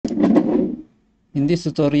In this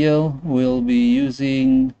tutorial, we'll be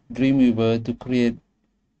using Dreamweaver to create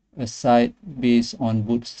a site based on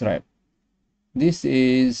Bootstrap. This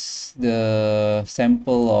is the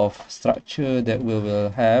sample of structure that we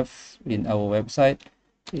will have in our website.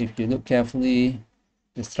 If you look carefully,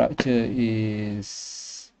 the structure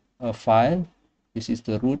is a file. This is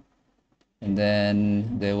the root, and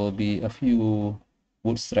then there will be a few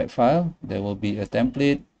Bootstrap files. There will be a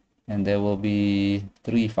template, and there will be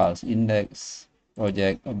 3 files: index,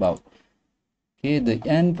 project, about. Okay, the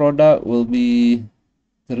end product will be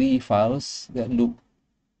 3 files that look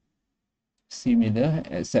similar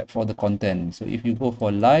except for the content. So if you go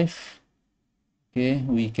for live, okay,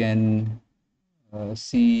 we can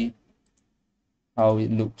see how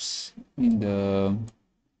it looks in the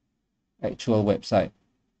actual website.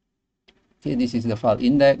 Okay, this is the file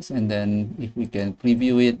index, and then if we can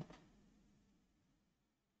preview it,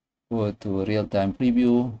 go to real-time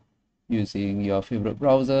preview using your favorite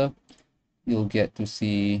browser, you'll get to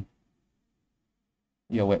see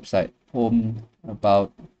your website: home,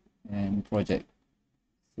 about, and project.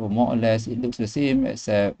 So more or less it looks the same,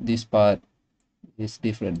 except this part is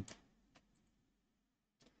different.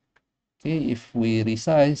 Okay, if we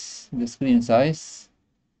resize the screen size,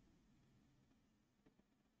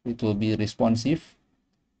 it will be responsive,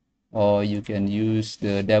 or you can use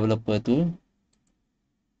the developer tool.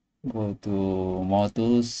 Go to more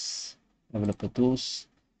tools, developer tools.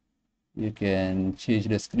 You can change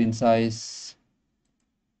the screen size,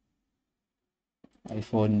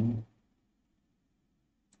 iPhone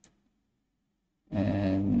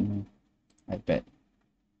and iPad.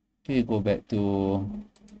 Okay, go back to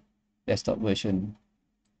desktop version.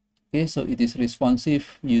 Okay, so it is responsive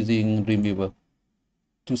using Dreamweaver.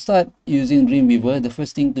 To start using Dreamweaver, the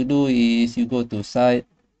first thing to do is you go to site,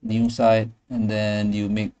 new site, and then you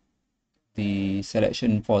make the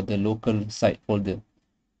selection for the local site folder,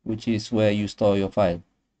 which is where you store your file.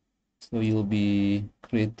 So you'll be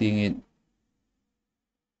creating it,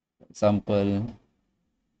 for example,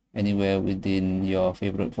 anywhere within your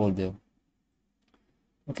favorite folder.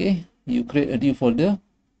 Okay, you create a new folder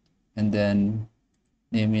and then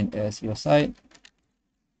name it as your site.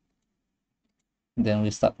 Then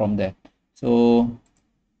we start from there. So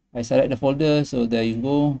I select the folder, so there you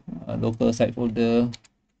go, local site folder,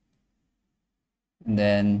 and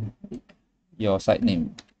then your site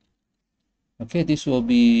name. Okay, this will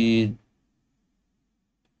be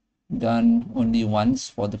done only once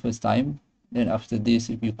for the first time. Then after this,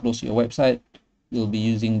 if you close your website, you'll be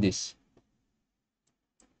using this.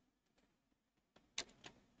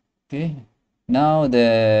 Okay, now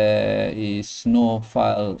there is no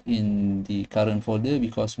file in the current folder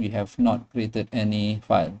because we have not created any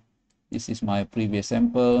file. This is my previous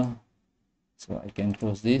sample, so I can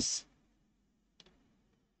close this.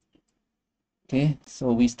 Okay,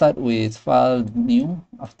 so we start with file new.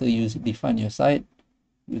 After you define your site,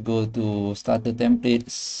 you go to starter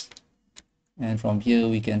templates, and from here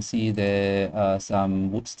we can see there are some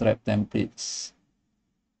bootstrap templates: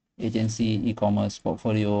 agency, e-commerce,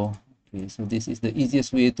 portfolio. Okay, so this is the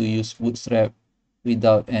easiest way to use bootstrap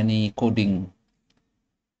without any coding.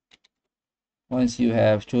 Once you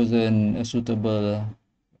have chosen a suitable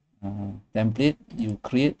template, you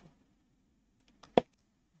create.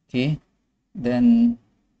 Okay, then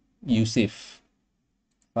you save.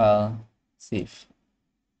 File, save.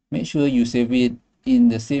 Make sure you save it in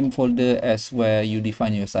the same folder as where you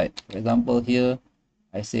define your site. For example, here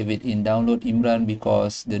I save it in download imran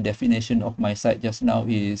because the definition of my site just now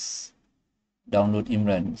is download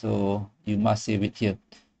imran, so you must save it here.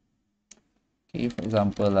 Okay, for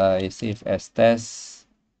example, I save as test,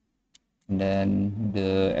 and then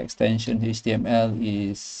the extension HTML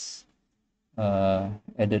is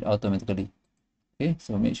added automatically. Okay,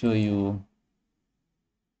 so make sure you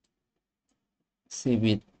save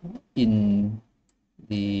it in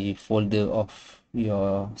the folder of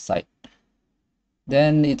your site.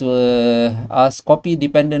 Then it will ask copy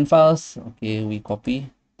dependent files. Okay, we copy.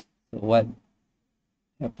 So what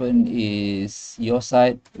happen is your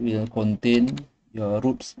site will contain, your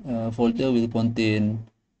root folder will contain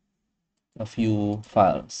a few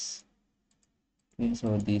files. Okay,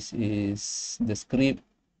 so this is the script,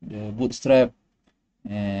 the bootstrap,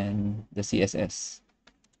 and the CSS.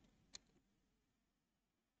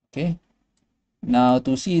 Okay, now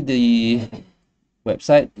to see the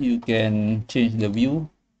website, you can change the view,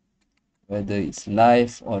 whether it's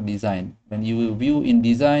live or design. When you view in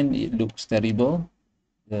design, it looks terrible.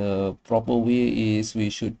 The proper way is we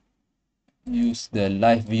should use the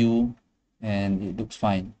live view and it looks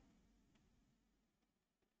fine.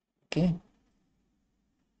 Okay.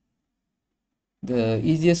 The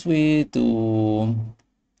easiest way to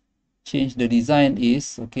change the design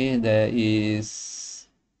is, okay, there is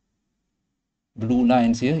blue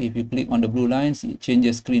lines here. If you click on the blue lines, it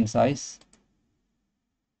changes screen size.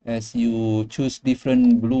 As you choose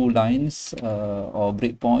different blue lines or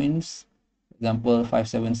breakpoints, example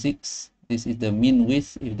 576, this is the min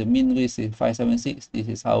width. If the min width is 576, this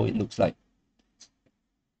is how it looks like.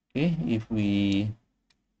 Okay, if we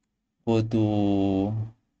go to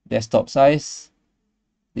desktop size,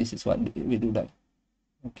 this is what it will look like.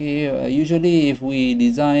 Okay, usually if we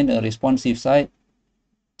design a responsive site,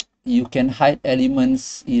 you can hide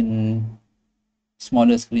elements in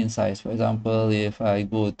smaller screen size. For example, if I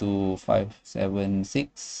go to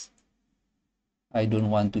 576, I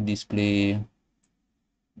don't want to display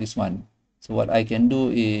this one. So what I can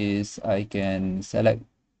do is I can select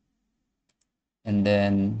and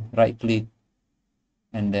then right click,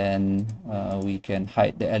 and then we can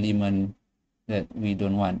hide the element that we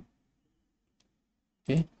don't want.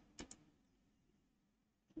 Okay,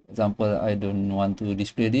 example, I don't want to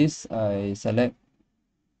display this, I select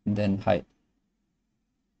and then hide.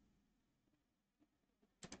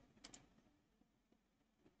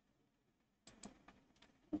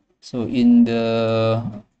 So in the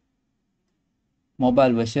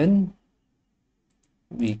mobile version,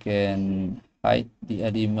 we can hide the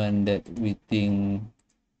element that we think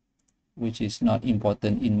which is not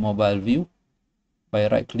important in mobile view by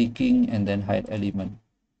right clicking and then hide element.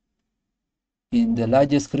 In the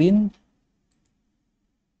larger screen,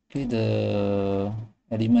 okay, the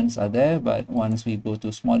elements are there, but once we go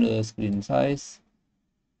to smaller screen size,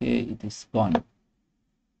 okay, it is gone.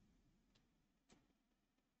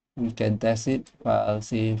 We can test it, file,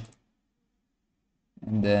 save,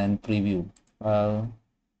 and then preview. File,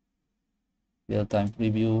 real-time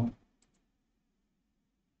preview.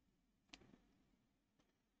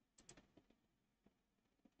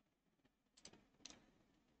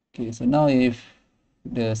 Okay, so now if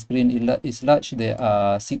the screen is large, there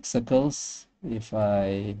are 6 circles. If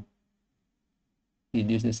I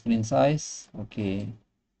reduce the screen size, okay,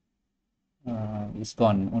 it's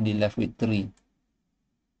gone, only left with 3.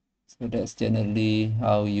 So that's generally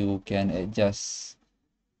how you can adjust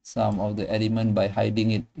some of the element by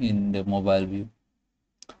hiding it in the mobile view.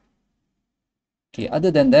 Okay,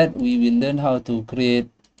 other than that, we will learn how to create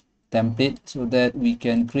template so that we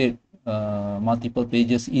can create multiple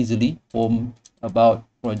pages easily, home, about,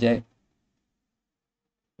 project,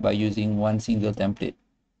 by using one single template.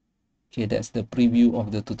 Okay, that's the preview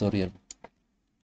of the tutorial.